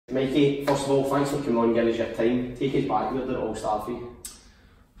Mikey, first of all, thanks for coming on and giving us your time. Take us back, where did it all start for you?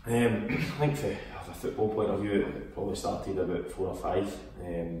 I think from a football point of view, it probably started about 4 or 5.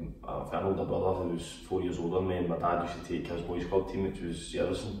 I've got an older brother who was 4 years older than me, and my dad used to take his boys club team, which was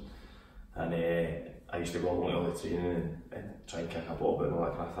Aberdeen. And I used to go along to all the training and try and kick a ball about and all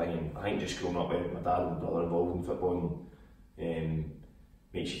that kind of thing. And I think just growing up with my dad and brother involved in football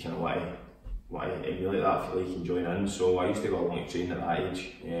makes you kind of want to emulate that, feel like you can join in. So I used to go along to train at that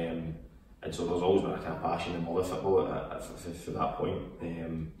age. And so there's always been a kind of passion and love of football for that point.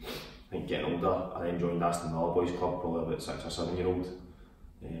 I think getting older, I then joined Aston Villa Boys Club, probably about 6 or 7 year old.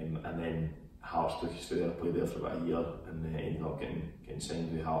 And then Hearts took us through there, I played there for about a year, and ended up getting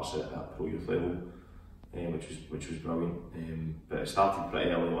signed with Hearts at pro youth level, which was brilliant. But it started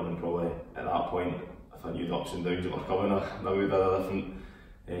pretty early on, and probably at that point, if I knew the ups and downs that were coming, I would have a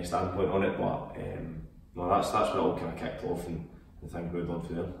different standpoint on it. But no, that's where it all kind of kicked off, and things moved on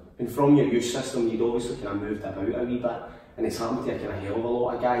from there. And from your youth system, you'd obviously kind of moved about a wee bit, and it's happened to a kind of hell of a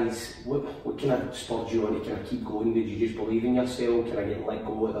lot of guys. What kind of spurred you on to kind of keep going? Did you just believe in yourself? Kind of get let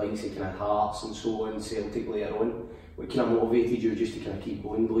go at the likes of kind of Hearts and so on, Celtic later on? What kind of motivated you just to kind of keep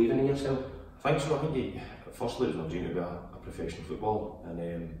going, believing in yourself? I think so. I think firstly it was my dream to be a professional footballer,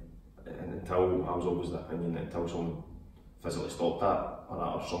 and until I was always of the opinion that until someone physically stopped that,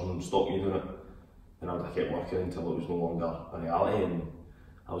 or someone stopped me doing it, then I would have kept working until it was no longer a reality. And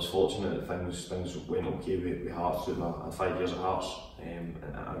I was fortunate that things went okay with Hearts. I had 5 years at Hearts, and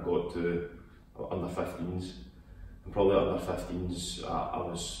I got to under 15s. And probably under 15s, I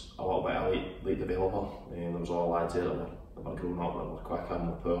was a little bit of a late developer. There was a lot of lads there that were growing up, that were quicker and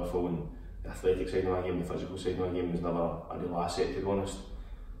more powerful, and the athletic side of my game, the physical side of my game was never a real asset, to be honest.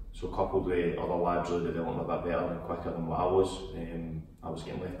 So coupled with other lads really developing a bit better and quicker than what I was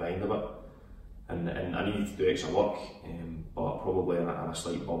getting left behind a bit. And I needed to do extra work, but probably in a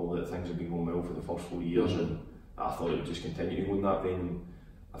slight bubble that things had been going well for the first 4 years, and I thought it would just continue to go in that vein.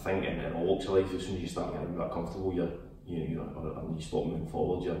 I think in all walks of life, as soon as you start getting a bit comfortable, or you stop moving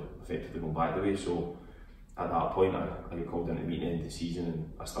forward, you're effectively going back the way. So at that point, I got called into the meeting at the end of the season,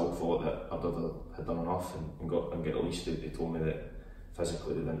 and I still thought that I had done enough and got released. They told me that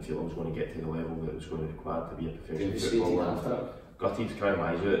physically they didn't feel I was going to get to the level that it was going to be required to be a professional footballer. Gutted, crying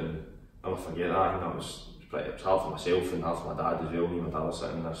my eyes out, and I'll never forget that. I think it was hard for myself and hard for my dad as well. Me and my dad were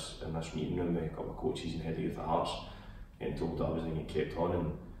sitting in this meeting room with a couple of coaches and head of youth at Hearts, getting told that I was going to get kept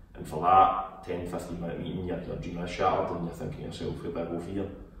on, and for that 10-15 minute meeting, your dream is shattered, and you're thinking to yourself, where do I go for here?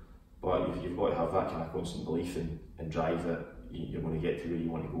 But you've got to have that kind of constant belief and drive that you're going to get to where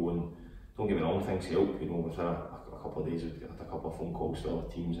you want to go. And don't get me wrong, things help. Within a couple of days, we had a couple of phone calls to other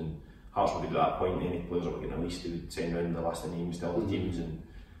teams, and Hearts were good at that point. Any players that were getting released, they would send round the list of names to other teams, and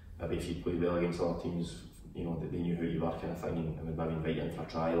maybe if you played well against other teams, that they knew who you were, kind of thing, and would maybe invite you in for a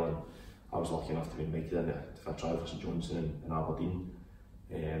trial. And I was lucky enough to be invited in for a trial for St Johnstone in Aberdeen.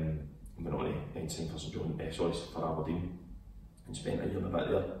 Went on to sign for Aberdeen, and spent a year and a bit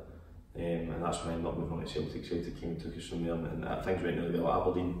there. And that's when I ended up moving on to Celtic. Celtic came and took us from there, and things went really well at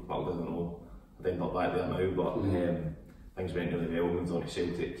Aberdeen. Well, I don't know, I've ended up back there now, but things went really well. Moved on to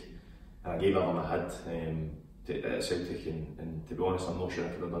Celtic, and I gave everything I had at Celtic, and to be honest, I'm not sure I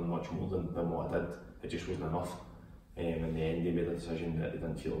could have done much more than what I did. It just wasn't enough. In the end, they made a decision that they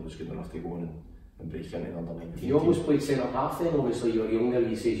didn't feel it was good enough to go on and break into the under 19. You always played centre half then. Obviously, you were younger.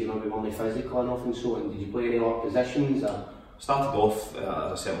 You said we weren't physical enough and so on. Did you play any other positions? Started off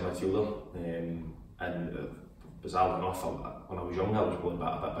as a centre midfielder, and bizarrely enough, when I was younger, I was probably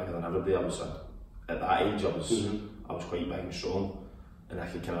a bit bigger than everybody. At that age, I was quite big and strong, and I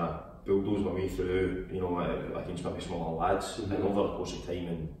could kind of bulldoze my way through, against maybe smaller lads. And over the course of time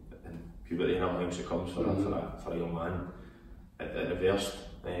and puberty and everything else that comes for a young man, it reversed,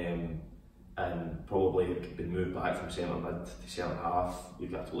 and probably been moved back from centre mid to centre half.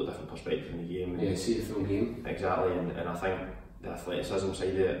 You've got a totally different perspective in the game. Yeah, see the full game. Exactly, and I think the athleticism side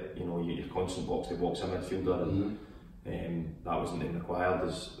of it, your constant box to box midfielder, and that wasn't required.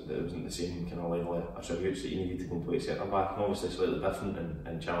 It wasn't the same kind of level of attributes that you needed to go and play centre back. And obviously slightly different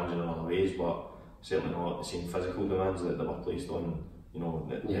and challenging in other ways, but certainly not the same physical demands that were placed on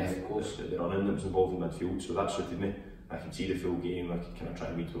of course, the running that was involved in midfield. So that suited me. I could see the full game. I could kind of try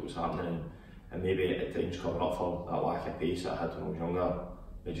and read what was happening, and maybe at times cover up for that lack of pace that I had when I was younger.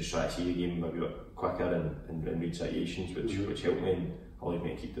 I just try to see the game maybe a bit quicker and read situations, which helped me and allowed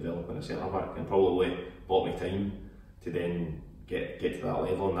me to keep developing a centre back, and probably bought me time to then get to that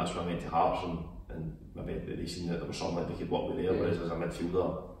level. And that's when I went to Hearts, and maybe they seen that there was something that they could work with there. Whereas as a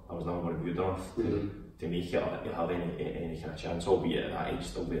midfielder, I was never going to be good enough to make it or have any kind of chance, albeit at that age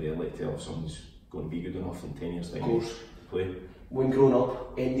still very early to tell if someone's going to be good enough in 10 years time to play. when growing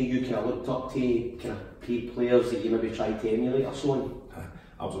up, any you kind of looked up to kind of paid players that you maybe tried to emulate or so on?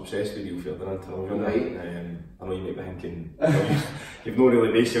 I was obsessed with Rio Ferdinand till I was young. Right. I know you might be thinking, you've not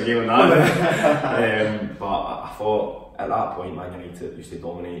really based your game on that. But I thought at that point Man United used to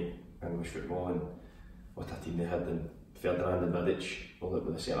dominate English football, and what a team they had, and Ferdinand and Vidic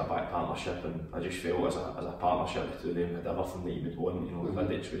with a centre back partnership, and I just felt as a partnership the two of them had everything that you would want. You know,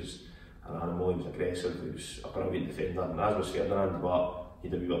 Vidic was an animal, he was aggressive, he was a brilliant defender, and as was Ferdinand, but he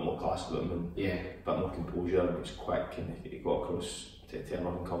had a wee bit more class with him and a bit more composure, and he was quick, and he got across to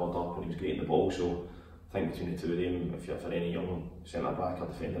everyone and covered up, and he was great in the ball. So I think between the two of them, if you're for any young centre back or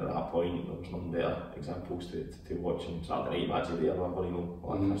defender at that point, there was none better examples to watch on Saturday night matches there, whatever, you know,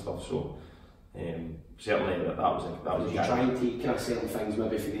 all that kind of stuff. So certainly that was Did you try and take kind of certain things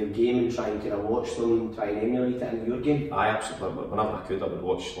maybe for their game and try and kind of watch them, try and emulate it in your game? I absolutely, whenever I could, I would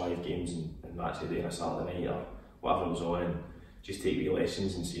watch live games and match a day on a Saturday night or whatever was on, and just take wee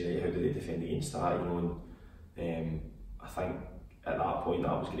lessons and see, right, how do they defend against that, you know. And I think at that point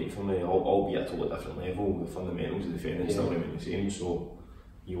that was great for me, albeit at a totally different level. The fundamentals of defending still remain the same, so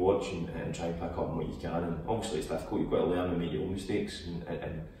you watch and try and pick up on what you can, and obviously it's difficult, you've got to learn and make your own mistakes,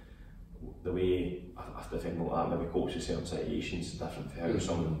 and the way I defend like that maybe copes with certain situations is different for how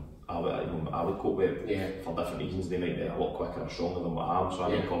someone I would cope with it for different reasons. They might be a lot quicker or stronger than what I am, so I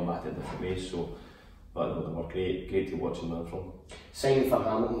would combat it different ways. So, but they were great to watch and learn from. Signing for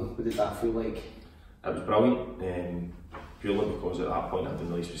Hamilton, what did that feel like? It was brilliant, purely because at that point I'd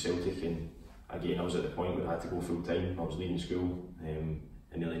been released for Celtic, and again I was at the point where I had to go full time. I was leaving school and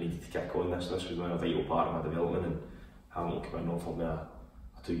really needed to kick on this. This was now a vital part of my development, and Hamilton came in and offered me a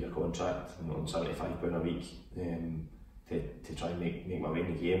 2-year contract on £75 a week to try and make my way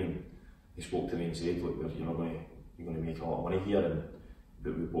in the game. And they spoke to me and said, look, you're going to make a lot of money here,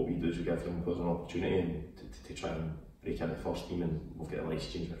 and what we do is we give young players an opportunity and to try and break into the first team, and we've got the likes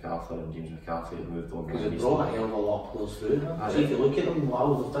of James McArthur, and James McCarthy have moved on. Because they've brought a hell of a lot of players through. So if you look at them,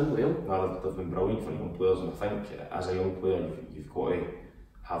 wow, they've done well. No, they've been brilliant for young players, and I think as a young player you've got to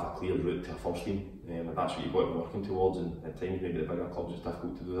have a clear route to a first team, and that's what you've got to be working towards, and at times maybe the bigger clubs it's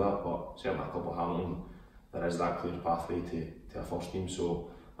difficult to do that, but certainly at Club of Hamilton there is that clear pathway to a first team. So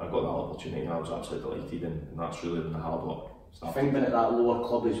when I got that opportunity I was absolutely delighted, and that's really when the hard work started. I think being at that lower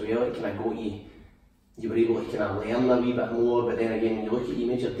club as well, it kind of got you were able to kind of learn a wee bit more, but then again when you look at you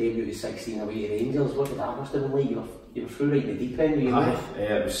made your debut at 16 away to Rangers, what did that must have been like? You were through right in the deep end, were you?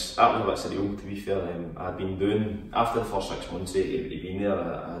 That was a bit surreal, to be fair. I'd been doing, after the first 6 months of being there,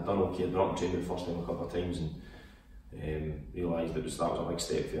 I'd done okay, I'd been up and trained the first time a couple of times, and realised that was a big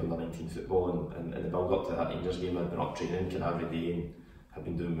step for under-19 football, and the build up to that Rangers game I'd been up training kind of every day and had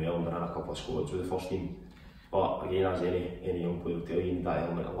been doing well, and ran a couple of squads with the first team. But again, as any young player will tell you, need that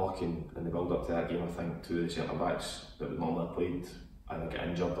element of luck, and the build up to that game I think two of the centre backs that would normally have played either get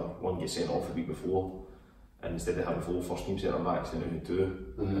injured or one get sent off the week before, and instead of having 4 first team centre backs they now had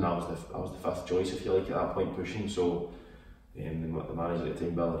 2, and I was the 5th choice if you like at that point pushing. So the manager at the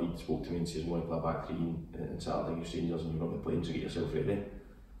time, Bill Reid, spoke to me and says, "We want to play a back 3 in Saturday against Rangers and you're going to be playing, so get yourself ready."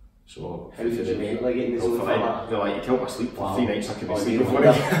 So how did you mentally get in the zone for that? No, like, you killed my sleep for 3 nights I could be sleeping for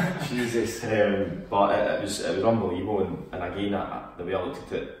it. Jesus. But it was unbelievable, and again the way I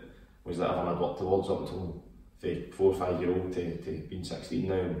looked at it was that I've worked towards up until 4 or 5 year old to being 16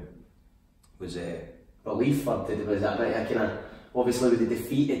 now, and was relief for was that right? I kind of, obviously with the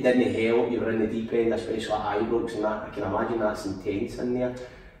defeat it didn't help, you were in the deep end, especially at Ibrox and that, I can imagine that's intense in there.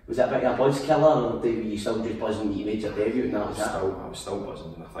 Was it a bit of a buzz killer, or were you still just buzzing that you made your debut and that was it? I was still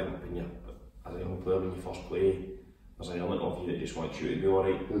buzzing, and I think when you, as a young player, when you first play, there's an element of you that just wants you to be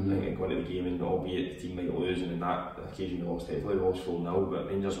alright, and go into the game, and albeit the team might lose, and in that occasion we lost heavily, we lost 4-0, but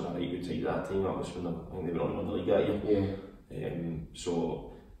Rangers were a right good side of that team. That was when I think they were on to win the league that year.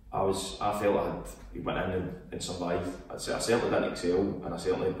 So I felt I went in and survived. I certainly didn't excel, and I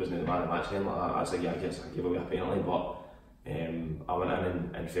certainly wasn't the man of the match then like that. That's I guess I gave away a penalty, but I went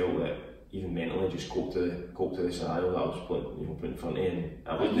in and felt that even mentally just coped to the scenario that I was put in front of me.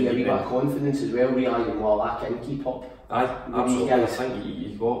 And you had a bit of confidence as well, realising, well, I can keep up. Absolutely. I think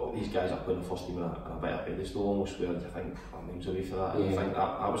you've got these guys up in the first team on a bit of pedestal almost, where you think, I'm names away for that. I think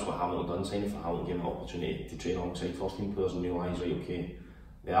that was what Hamilton done, signing for Hamilton, gave me an opportunity to train alongside first team players and realise, right, okay,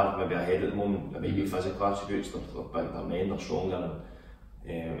 they are maybe ahead at the moment, there may be physical attributes, they're big, they're men, they're stronger,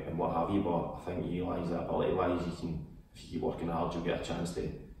 and what have you, but I think you realise that ability-wise, if you keep working hard, you'll get a chance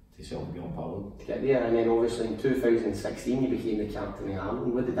to sell and be on par. To get there, and then obviously in 2016 you became the captain of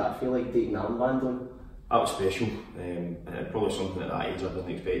Hamilton. What did that feel like, taking the armband on? That was special, and probably something at that age I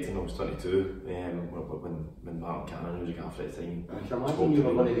didn't expect. I was 22 when Martin Cannon was a gaffer at the time. I can imagine you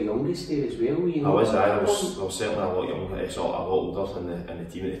were one of the youngest there as well. You know? I was certainly a lot younger, sort of a lot older in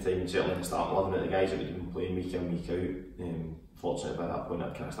the team at the time, and certainly in the starting 11 at the guys that had been playing week in, week out. Fortunately by that point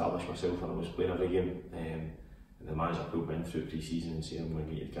I'd kind of established myself and I was playing every game. And the manager pulled me in through pre-season and said I'm going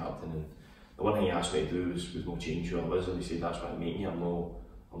to get you the captain. And the one thing he asked me to do was no change who I was, and he said that's what I make me. I'm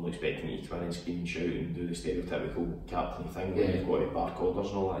not expecting you to come in and scream and shout and do the stereotypical captain thing where you've got to bark orders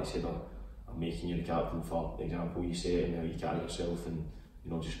and all that. He said I'm making you the captain for the example you set and how you carry yourself, and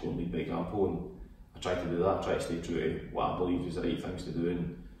just go and lead by example. And I tried to do that. I tried to stay true to what I believed was the right things to do,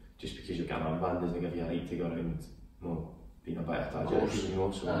 and just because you've got an armband doesn't give you a right to go around being a bit of a tadger,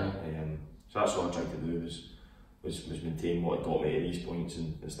 so that's what I tried to do was maintain what had got me to these points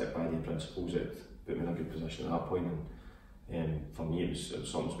and stick by the principles that put me in a good position at that point. And for me it was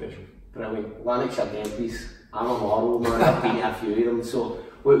something special. Brilliant. Lanarkshire derbies, I'm a Marlow man, I've been to a few of them, so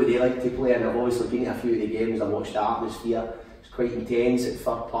what would they like to play? And I've obviously been to a few of the games, I watched the atmosphere, it's quite intense at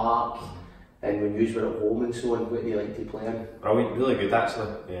Fir Park, and when you were at home and so on, what do they like to play in? Brilliant, really good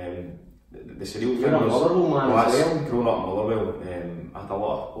actually. The surreal thing was, Motherwell man as well. Growing up in Motherwell, I had a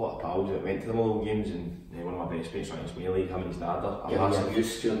lot of pals that went to the Motherwell games, and one of my best mates, Ryan Smaley, him and his dad are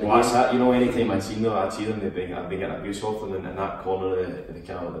abuse during the game. Anytime I'd seen them, I'd see them, I'd be getting abuse off them in that corner of the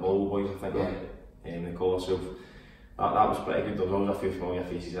kind of the Motherwell boys, I think they call themselves. That was pretty good. There was always a few familiar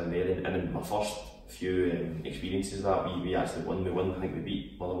faces in there, and in my first few experiences of that, we actually won. I think we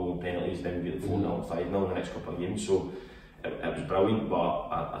beat Motherwell in penalties, then we beat them 4-0 and 5-0 in the next couple of games. So it was brilliant, but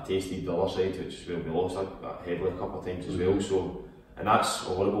I tasted the other side, which is where we lost heavily a couple of times as well. So, and that's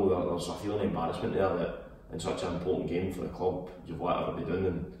horrible. There's a feeling of embarrassment there that in such an important game for the club you've let everybody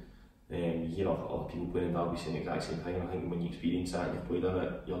down, and you hear other people playing in Derby saying the exact same thing. I think when you experience that and you've played in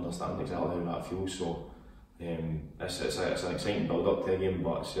it, you understand exactly how that feels. So it's an exciting build up to a game,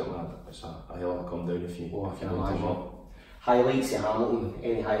 but it's certainly it's a hell of a come down if you want to come up. Highlights at Hamilton,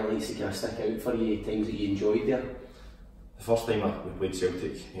 any highlights that kind of stick out for you, times that you enjoyed there? The first time we played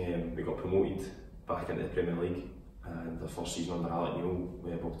Celtic, we got promoted back into the Premier League, and the first season under Alec Neil,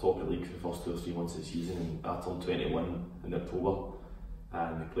 we were top of the league for the first 2 or 3 months of the season, and I turned 21 in October,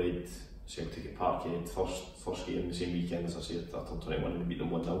 and we played Celtic at Parkhead, first game the same weekend as I said. I turned 21 and we beat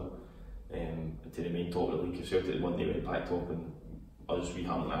them 1-0 to remain top of the league. If Celtic won, they went back top, and us, we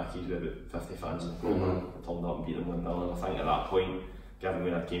Hamilton Ackies, we had about 50 fans in the programme, turned up and beat them 1-0, and I think at that point, given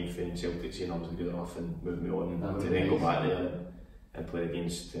where I came from, Celtic saying I wasn't good enough and moved me on, and to then go back there and play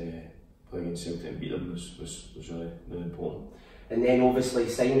against Celtic and beat them was really, really important. And then obviously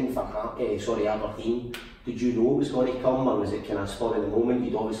signing for Aberdeen, did you know it was going to come, or was it kind of spur of the moment?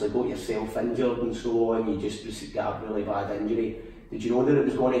 You'd obviously got yourself injured and so on, you just got a really bad injury. Did you know that it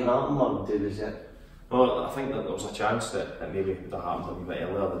was going to happen, or was it? Well, I think that there was a chance that maybe it would have happened a wee bit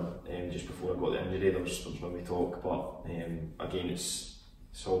earlier than just before I got the injury. There was maybe talk, but again, it's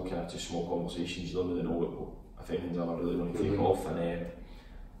all kind of just small conversations. You don't really know if anything's ever really going to take off. And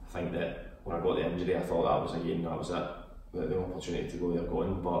I think that when I got the injury, I thought that was it. The opportunity to go there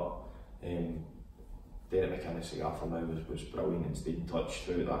going, but Derek McInnes, the gaffer now, was brilliant and stayed in touch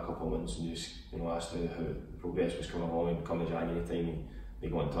throughout that couple of months and just asked how the progress was coming along, and come the January time they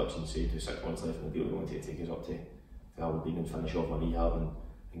got in touch and said with 6 months left in the deal they wanted to take us up to Aberdeen and finish off my rehab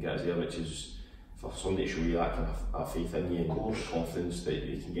and get us there, which is for somebody to show you that kind of faith in you and confidence that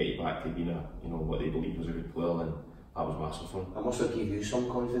they can get you back to being what they believe was a good player, then that was massive for them. I must have given you some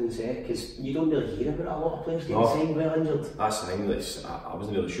confidence, because you don't really hear about a lot of players getting signed well injured. That's the thing, I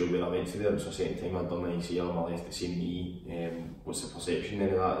wasn't really sure where I went to there. It was the second time I'd done my ACL and I left the same knee. What's the perception then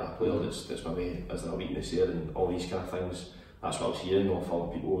of that? A player that's maybe has a weakness there and all these kind of things. That's what I was hearing off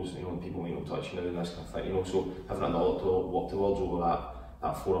other people, people might not touch now and this kind of thing, so having another to work towards over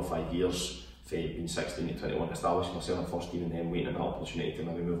that 4 or 5 years, being 16 to 21, establishing myself in the first team and then waiting an opportunity to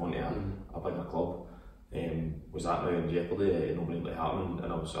maybe move on to a bigger club. Was that now in jeopardy? It not really happening,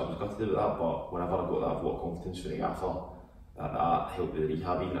 and I was gutted with that, but whenever I got that vote of confidence for the gaffer, that helped with the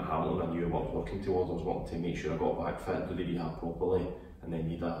rehab. Even at Hamilton, I knew what I was working towards. I was wanting to make sure I got back fit, do the rehab properly, and then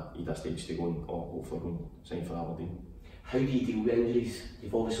need a stage to go and hopefully go and sign for Aberdeen. How do you deal with injuries?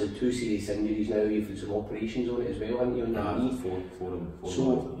 You've obviously 2 serious injuries now, you've had some operations on it as well, haven't you, on your knee? Four.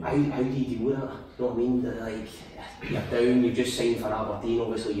 So, how do you deal with that? You know what I mean? Like, you're down, you've just signed for Aberdeen,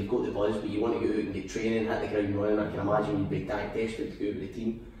 obviously you've got the buzz, but you want to go out and get training, hit the ground running. I can imagine you'd be desperate to go out with the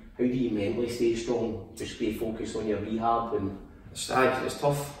team. How do you mentally stay strong, just stay focused on your rehab? And it's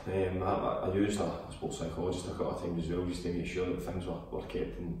tough. I used a sports psychologist a couple of times as well, just to make sure that things were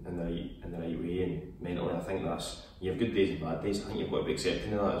kept in the right way, and mentally I think you have good days and bad days. I think you've got to be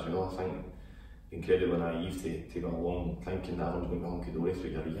accepting of that as well. I think incredibly naive to go along thinking that everyone's going to be hunky-dory through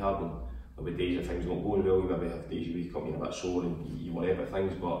your rehab, and there'll be days if things don't go well, you maybe have days you wake up, you're a bit sore and you worry about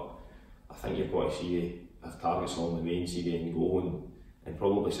things, but I think you've got to see if targets along the way and see the end goal, and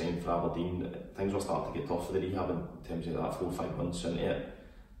probably signing for Aberdeen. Things will start to get tough for the rehab in terms of that 4 or 5 months into it.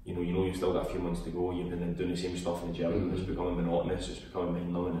 You know you've still got a few months to go, you've been doing the same stuff in the gym, it's becoming monotonous, it's becoming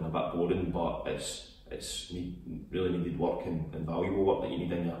mind-numbing and a bit boring, but it's really needed work and valuable work that you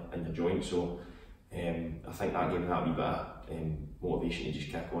need in your joints. So I think that gave me that wee bit of motivation to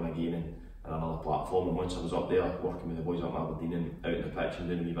just kick on again and another platform. And once I was up there working with the boys up in Aberdeen and out in the pitch and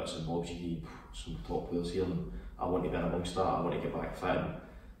doing wee bits and bobs, you see some top players here, and I want to be in amongst that. I want to get back fit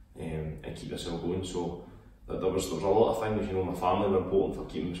and keep myself going. So there was a lot of things, you know. My family were important for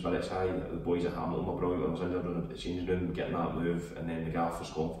keeping my spirits high. The boys at Hamilton were brilliant when I was in there, the changing room, getting that move, and then the gaffer's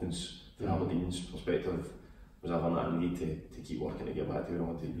confidence from Aberdeen's perspective was everything that I needed to keep working to get back to where I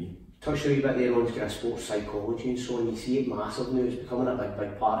wanted to be. Touched a wee bit there on kind of sports psychology and so on. You see it massive now, it's becoming a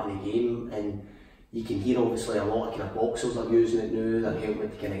big part of the game, and you can hear obviously a lot of kind of boxers are using it now, they're helping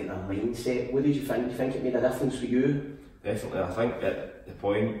to kind of get their mindset. What did you think? Do you think it made a difference for you? Definitely. I think at the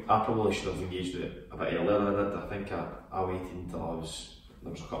point, I probably should have engaged with it a bit earlier than I did. I think I waited until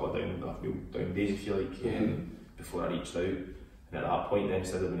there was a couple of real down days, if you like, before I reached out. And at that point then,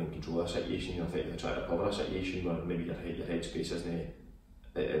 instead of being in control of a situation, you're effectively trying to cover a situation where maybe your headspace isn't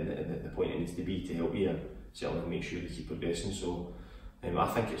at the point it needs to be to help you and certainly make sure you keep progressing. So I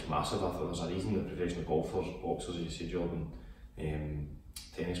think it's massive. I thought there's a reason that professional golfers, boxers, as you say, Jordan,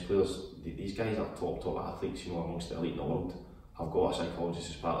 tennis players, these guys are top athletes, you know, amongst the elite in the world, have got a psychologist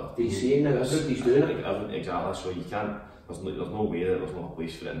as part of the team. They say now, everybody's doing it. Exactly, so you can't, there's no way that there's not a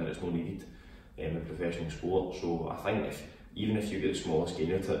place for it and that it's not needed in professional sport. So I think even if you get the smallest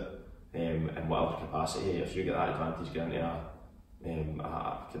gain out of it, in whatever capacity, if you get that advantage getting into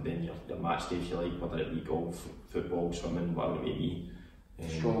then your match day, if you like, whether it be golf, football, swimming, whatever it may be.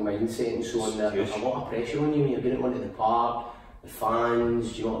 Strong mindset and so on. There's a lot of pressure on you when you're getting onto the park, the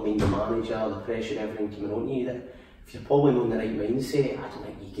fans, do you know what I mean, the manager, the pressure, everything coming on you. That if you're probably not in the right mindset, I don't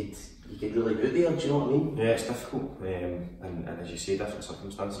think you could really do it there, do you know what I mean? Yeah, it's difficult, and as you say, different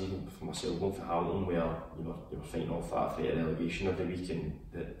circumstances, even for myself going for Hamilton, where you were fighting off that threat of relegation every week, and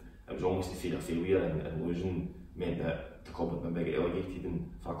that it was almost a fear of failure, and losing meant that the club would maybe get relegated,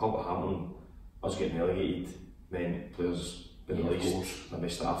 and for a club at Hamilton, us getting relegated meant players being released, maybe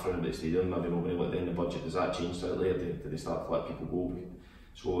staff running at the stadium, maybe nobody let in the budget. Does that change slightly, or do they start to let people go?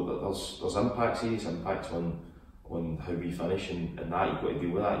 So there's impacts, serious impacts on how we finish, and that you've got to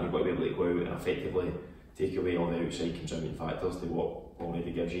deal with that. You've got to be able to go out and effectively take away all the outside contributing factors to what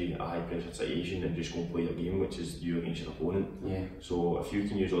already gives you a high pressure situation, and just go and play your game, which is you against your opponent. Yeah. So if you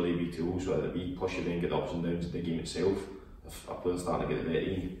can use all the wee tools, whether it be push you in, get the ups and downs of the game itself. If a player's starting to get the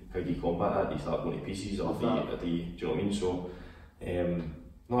better, how do you combat that? Do you start going to pieces, or do you know what I mean? So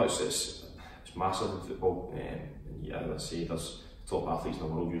no, it's massive in football, and yeah, let's say there's top athletes in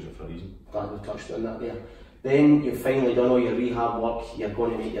the world use it for a reason. Glad we touched on that there. Then you've finally done all your rehab work, you're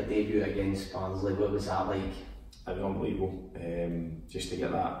going to make your debut against Barnsley. What was that like? It was unbelievable, just to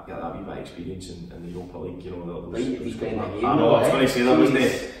get that wee bit of experience in the Europa League, you know. Right at the deep end of the game. I know, I was going to say that, wasn't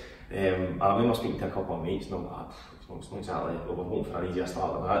it? I remember speaking to a couple of mates, and I'm like, it's not exactly, well, we're hoping for an easier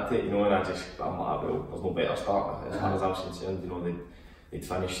start than that, you know, and I'm like, well, there's no better start as far as I was concerned. You know, they'd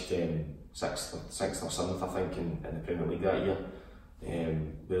finished 6th or 7th, I think, in the Premier League that year.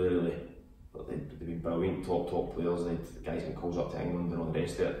 Really, they'd been brilliant, top players. They'd guys getting calls up to England and all the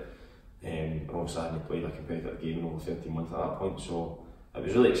rest of it. And obviously I hadn't played a competitive game in over 13 months at that point, so it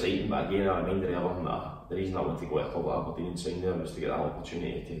was really exciting. But again, I reminded everyone that the reason I wanted to go to a club like Aberdeen and sign there was to get that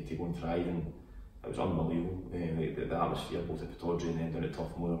opportunity to go and thrive, and it was unbelievable. The atmosphere, both at Pittodrie and then down at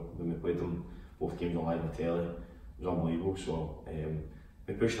Toughmore, when we played them, both games on live on the telly, it was unbelievable. So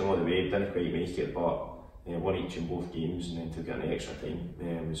we pushed them all the way, didn't quite make it, but won each in both games, and then took it in extra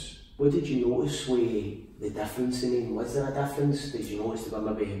time. What did you notice with the difference in them? Was there a difference? Did you notice they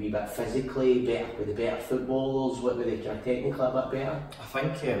were maybe a wee bit physically better, were they better footballers? What were they kind of technically a bit better?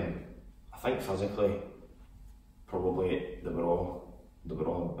 I think physically, probably they were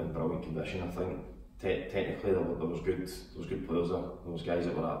all in brilliant condition. I think technically there was good players there. There was guys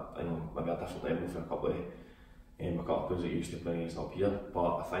that were at maybe a different level for a couple of players that used to play against up here.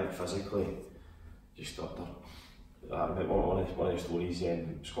 But I think physically, just I remember one of the stories,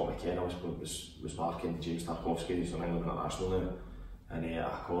 Scott McKenna was marking James Tarkowski, who's on England international now, and at a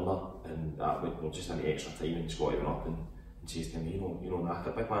corner, and we were just in the extra time, and Scotty went up and says to him, you know,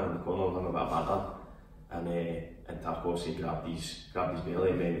 knacker, big man in the corner, having a bit of banter, and Tarkovsky grabbed his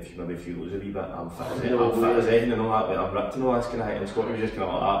belly, and then if you lose a wee bit, I'm fit as anything and all that, but I'm ripped and all this kind of thing, and Scotty was just kind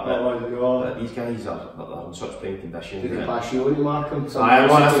of like that, but these guys are in such prime condition. Did they pass you on to mark him? I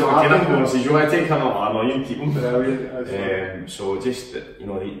want to kind of go, says, you want to take him? I'm not, you can keep him. So just, you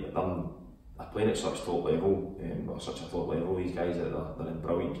know, they're playing at such top level, or such a top level, these guys, that they're in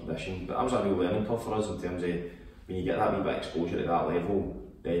brilliant condition, but that was a real learning curve for us in terms of, when you get that wee bit of exposure at that level,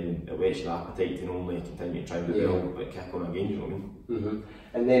 then it whets your appetite to not only continue to try and do well, but kick on again, you know what I mean?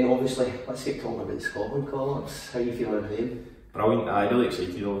 And then obviously, let's get talking about the Scotland call-ups. How are you feeling about them? Brilliant, I'm really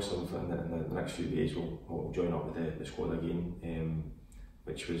excited obviously in the next few days we'll join up with the squad again,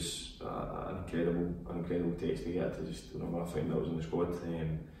 which was an incredible taste to get to just when I found out I was in the squad.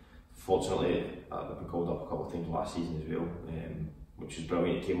 Fortunately, I've been called up a couple of times last season as well, which was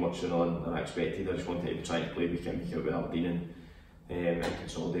brilliant. It came much sooner than I expected. I just wanted to be trying to play week in, week out with Aberdeen and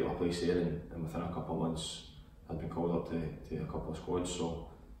consolidate my place there, and within a couple of months I'd been called up to a couple of squads. So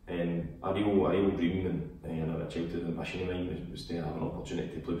a real dream and a childhood ambition of mine was to have an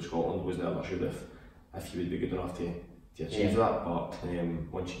opportunity to play with Scotland. Was never sure if you would be good enough to achieve that, but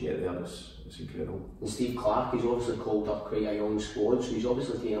once you get there, it's incredible. And Steve Clarke is obviously called up quite a young squad, so he's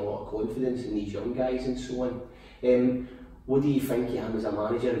obviously taking a lot of confidence in these young guys and so on. What do you think of him as a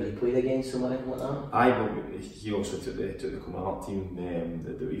manager? Have you played against him or anything like that? He also took the Kilmarnock team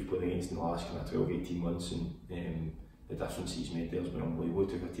that we've played against in the last kind of 12-18 months, and the difference he's made there has been unbelievable.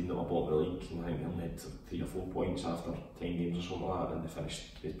 He took a team that were bottom of the league, and I think they only had 3 or 4 points after 10 games or something like that, and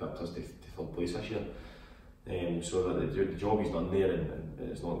they picked us to 3rd place this year. So the job he's done there, and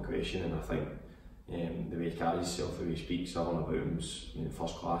it's not in question, and I think the way he carries himself, the way he speaks, everything about him is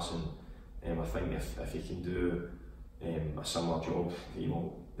first class, and I think if he can do a similar job, you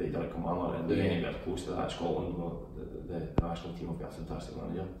know, that he done at Kilmarnock and anywhere close to that at Scotland, the national team have got a fantastic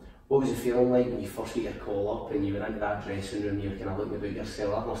manager. What was it feeling like when you first got your call up and you went into that dressing room, you were kind of looking about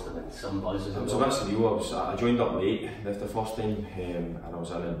yourself? That must have been some buzz as well. It was a bit surreal. I joined up late the first time, and I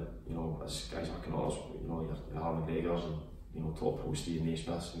was in, and, you know, as guys like ours, you know, your Alan McGregors and, you know, top pro Stephen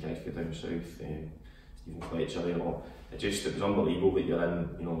Naismiths and guys go down south, Stephen Fletcher, you know, it was unbelievable that you're in,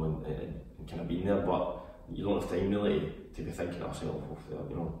 you know, and kind of being there, but you don't have time really to be thinking of yourself,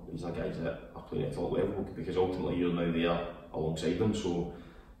 you know, these are guys that are playing at top level, because ultimately you're now there alongside them, so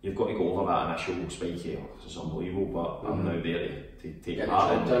you've got to go over that initial spike here. It's unbelievable, but I'm now there to take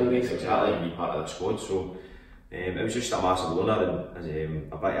part in it, exactly, and be part of the squad. So it was just a massive learner,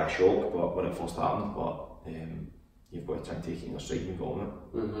 and a bit of a shock, but when it first happened, but you've got to try and take it in your stride and go on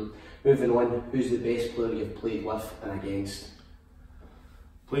it. Moving on, who's the best player you've played with and against?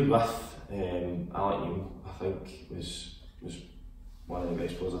 Played with Alec Neil, I think, was one of the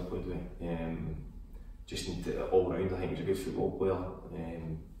best players I've played with. Just all round, I think he was a good football player.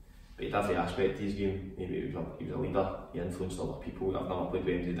 But he had every aspect of his game. He was a leader, he influenced other people. I've never played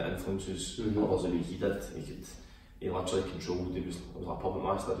with anybody that influences others the way he did. He literally controlled, he was like a puppet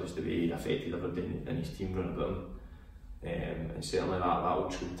master, just the way he affected everybody in his team running about him. And certainly that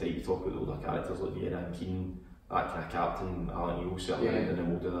old school type, you talk about the older characters like Vieira and Keane, that kind of captain, Alec Neil certainly in the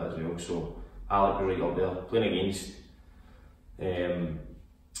mould of that as well. So Alec was right up there. Playing against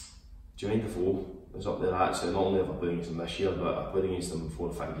Jermaine Defoe was up there. Actually, not only have I played against him this year, but I played against him 4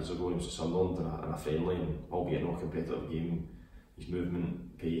 or 5 years ago. He was at Sunderland in a friendly, and albeit not competitive game. His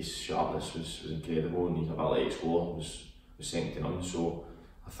movement, pace, sharpness was incredible, and his ability to score was second to none. So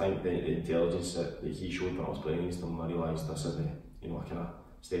I think the intelligence that he showed when I was playing against him, I realised this isn't a kind of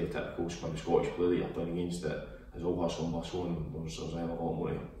stereotypical Scottish player that you're playing against, that is all hustle and bustle, and there's a lot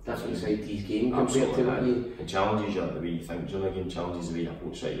more. That's inside his game compared to what you... It challenges you the way you think during a game, challenges the way you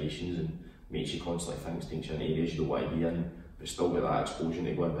approach situations, and makes you constantly think, stinks you in areas you don't want to be in, but still get that explosion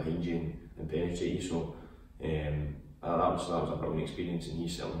to go in behind you and penetrate you. So that was a brilliant experience, and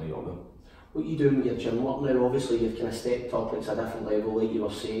he's certainly right up there. What are you doing with your gym work now? Obviously you've kind of stepped up, it's a different level like you were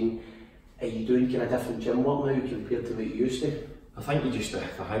saying. Are you doing kind of different gym work now compared to what you used to? I think you just, the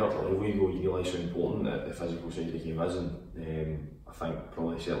higher up the level you go, you realise how important the physical side of the game is, and I think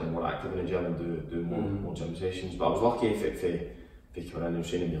probably certainly more active in the gym and do more gym sessions. But I was lucky if coming in and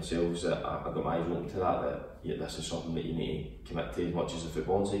training yourselves, that I got my eyes open to that this is something that you need to commit to as much as the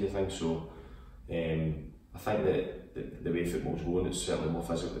football side of things. So I think that the way football's going, it's certainly more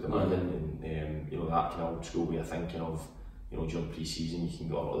physically demanding, and you know, that kind of old school way of thinking of, you know, during pre-season you can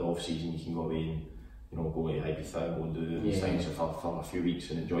go, or the off-season you can go away and, you know, go to Ibiza, go and do these things for a few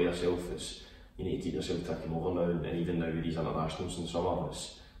weeks and enjoy yourself. You need to keep yourself ticking over now, and even now with these internationals in summer,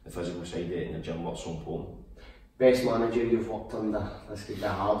 it's the physical side of it, and the gym work's so important. Best manager you've worked under? This could be a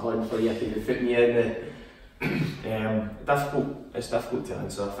hard one for you. Can you put me in It's difficult to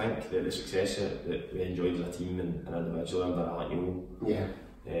answer. I think that the success that we enjoyed as a team and individually under Alec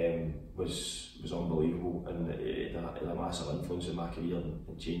was unbelievable, and it had a massive influence in my career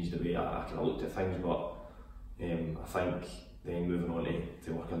and changed the way I kind of looked at things. But I think then moving on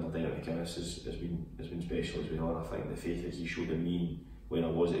to work under Derek McInnes has been special as well. And I think the faith that he showed in me when I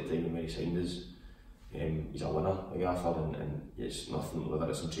was at the time when he signed us. He's a winner, a gaffer, and it's nothing, whether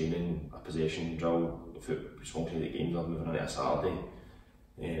it's in training, a possession drill, responsibility of the games or moving on to a Saturday.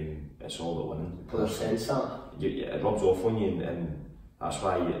 It's all about winning. Players sense that? It rubs off on you, and that's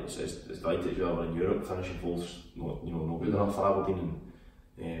why it's delighted we were in Europe, finishing fourth, not good enough for Aberdeen,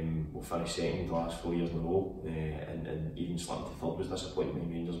 and we'll finish second the last 4 years in a row, and even slipping to third was disappointing with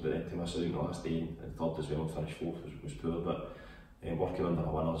Rangers, but then to miss out on the last day and third as well and finish fourth was poor, but working under the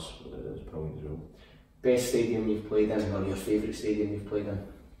winners is brilliant as well. Best stadium you've played in, or your favourite stadium you've played in?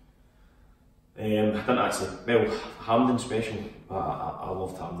 I didn't actually. Well, Hampden's special. I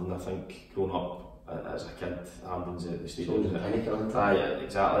loved Hampden. I think growing up as a kid, Hampden's the stadium. Exactly.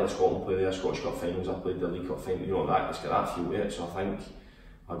 Scotland played there, Scottish Cup finals. I played the League Cup final. You know that. It's got that feel to it. So I think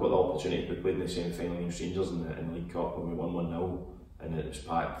I got the opportunity to play in the semi-final against Rangers in the League Cup when we won 1-0, and it was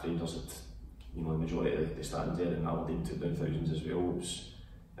packed. Rangers had the majority of the stands there, and Aberdeen took down thousands as well.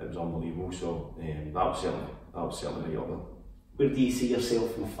 It was unbelievable. So that was certainly right up there. Where do you see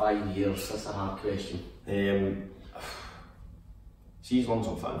yourself in 5 years? That's a hard question. See, as long as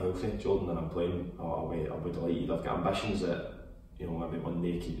I'm fit and healthy, Jordan, and I'm playing, I'll be delighted. I've got ambitions that, maybe one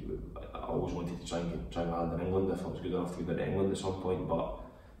day I always wanted to try and land in England if I was good enough to go to England at some point. But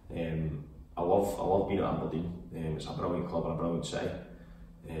I love being at Aberdeen. It's a brilliant club and a brilliant city.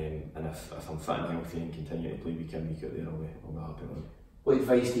 And if I'm fit and healthy and continue to play week in, week out there, I'll be happy with it. What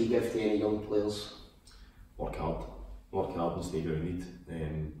advice do you give to any young players? Work hard and stay grounded.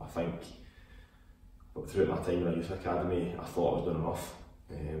 I think throughout my time in a youth academy, I thought I was doing enough.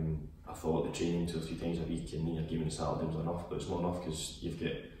 I thought the training 2 or 3 times a week and your game on Saturday was enough, but it's not enough because you've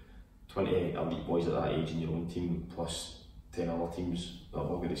got 20 elite boys at that age in your own team plus 10 other teams that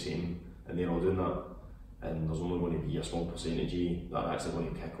have all got the same, and they're all doing that. And there's only going to be a small percentage that are actually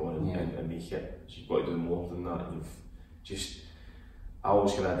going to kick on and make it. So you've got to do more than that. I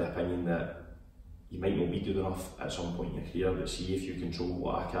always kind of had the opinion that you might not be good enough at some point in your career, but see if you control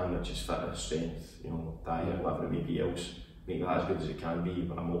what I can, which is fitness, strength, diet, whatever it may be else, make that as good as it can be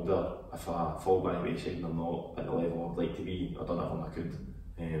when I'm older. If I fall by the wayside and I'm not at the level I'd like to be, I've done everything I could,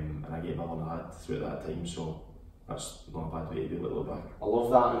 and I gave everything I had throughout that time, so that's not a bad way to do it, look back. I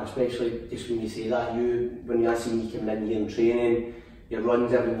love that, and especially just when you say that, when I see you coming in here in training, your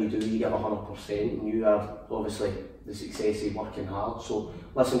runs, everything you do, you give 100%, and you are obviously the success of working hard. So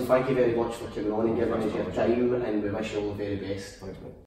listen, thank you very much for coming on and giving us your time, and we wish you all the very best. Thanks, mate.